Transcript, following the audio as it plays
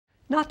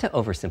Not to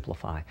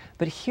oversimplify,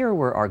 but here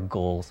were our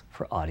goals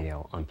for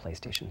audio on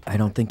PlayStation 5. I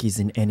don't think he's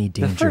in any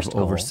danger of oversimplifying.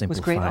 The first goal was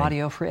great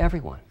audio for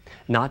everyone,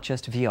 not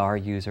just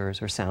VR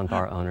users or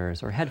soundbar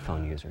owners or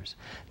headphone users.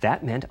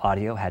 That meant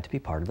audio had to be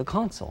part of the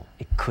console.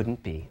 It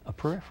couldn't be a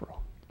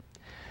peripheral.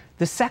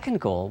 The second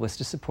goal was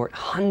to support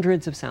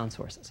hundreds of sound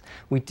sources.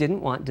 We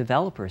didn't want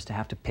developers to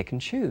have to pick and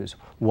choose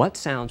what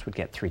sounds would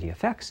get 3D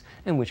effects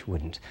and which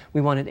wouldn't. We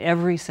wanted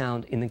every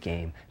sound in the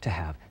game to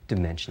have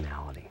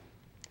dimensionality.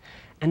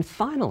 And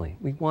finally,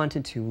 we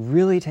wanted to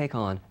really take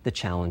on the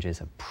challenges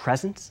of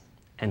presence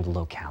and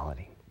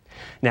locality.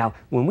 Now,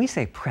 when we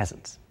say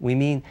presence, we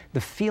mean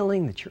the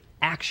feeling that you're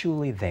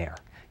actually there.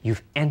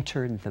 You've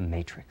entered the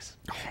matrix.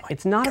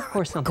 It's not, of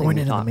course, something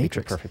we thought we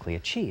could perfectly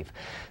achieve.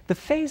 The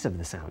phase of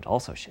the sound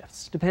also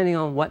shifts, depending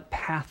on what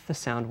path the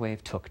sound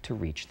wave took to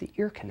reach the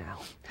ear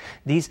canal.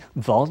 These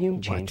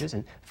volume changes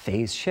and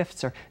phase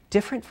shifts are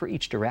different for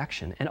each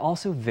direction and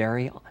also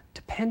vary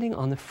depending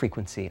on the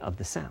frequency of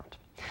the sound.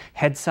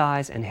 Head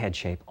size and head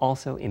shape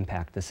also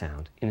impact the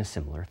sound in a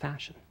similar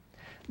fashion.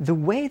 The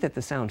way that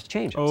the sound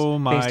changes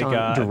based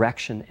on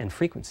direction and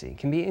frequency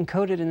can be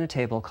encoded in a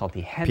table called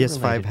the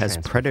head-related PS5 has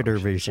predator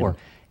vision, or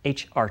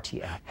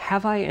HRTF.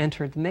 Have I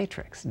entered the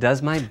matrix?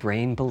 Does my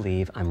brain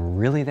believe I'm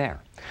really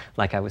there?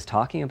 Like I was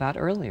talking about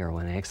earlier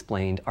when I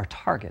explained our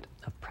target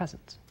of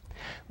presence.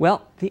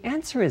 Well, the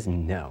answer is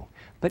no.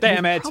 But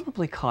you've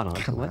probably caught on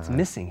to what's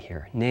missing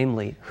here,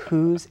 namely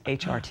whose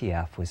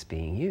HRTF was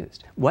being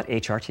used. What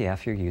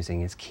HRTF you're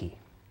using is key.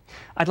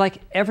 I'd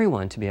like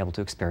everyone to be able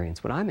to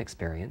experience what I'm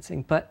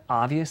experiencing, but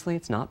obviously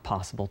it's not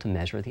possible to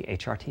measure the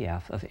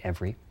HRTF of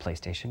every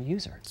PlayStation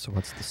user. So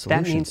what's the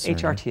solution? That means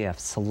HRTF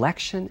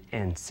selection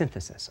and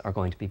synthesis are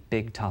going to be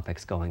big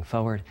topics going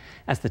forward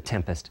as the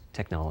Tempest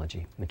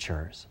technology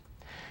matures.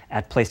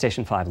 At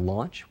PlayStation 5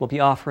 launch, we'll be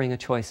offering a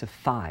choice of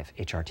 5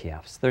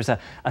 HRTFs. There's a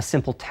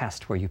simple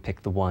test where you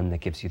pick the one that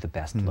gives you the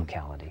best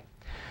locality.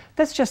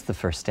 That's just the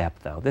first step,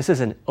 though. This is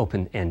an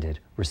open-ended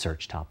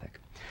research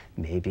topic.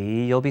 Maybe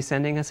you'll be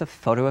sending us a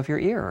photo of your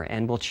ear,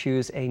 and we'll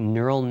choose a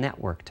neural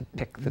network to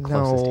pick the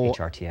closest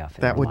HRTF.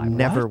 That would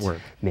never work.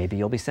 Maybe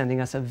you'll be sending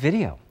us a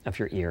video of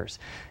your ears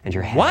and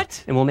your head,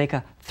 and we'll make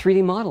a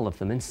 3D model of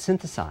them and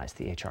synthesize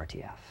the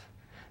HRTF.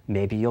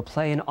 Maybe you'll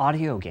play an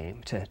audio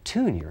game to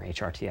tune your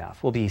HRTF.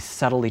 We'll be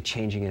subtly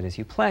changing it as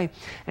you play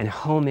and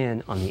home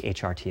in on the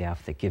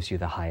HRTF that gives you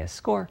the highest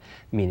score,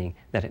 meaning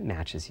that it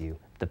matches you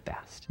the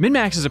best.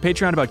 MinnMax is a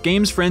Patreon about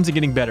games, friends, and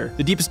getting better.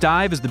 The Deepest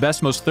Dive is the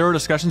best, most thorough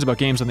discussions about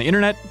games on the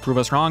internet. Prove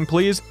us wrong,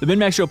 please. The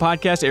MinnMax Show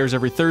podcast airs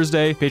every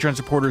Thursday. Patreon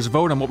supporters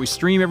vote on what we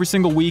stream every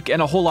single week,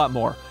 and a whole lot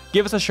more.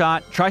 Give us a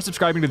shot, try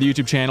subscribing to the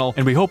YouTube channel,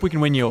 and we hope we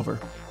can win you over.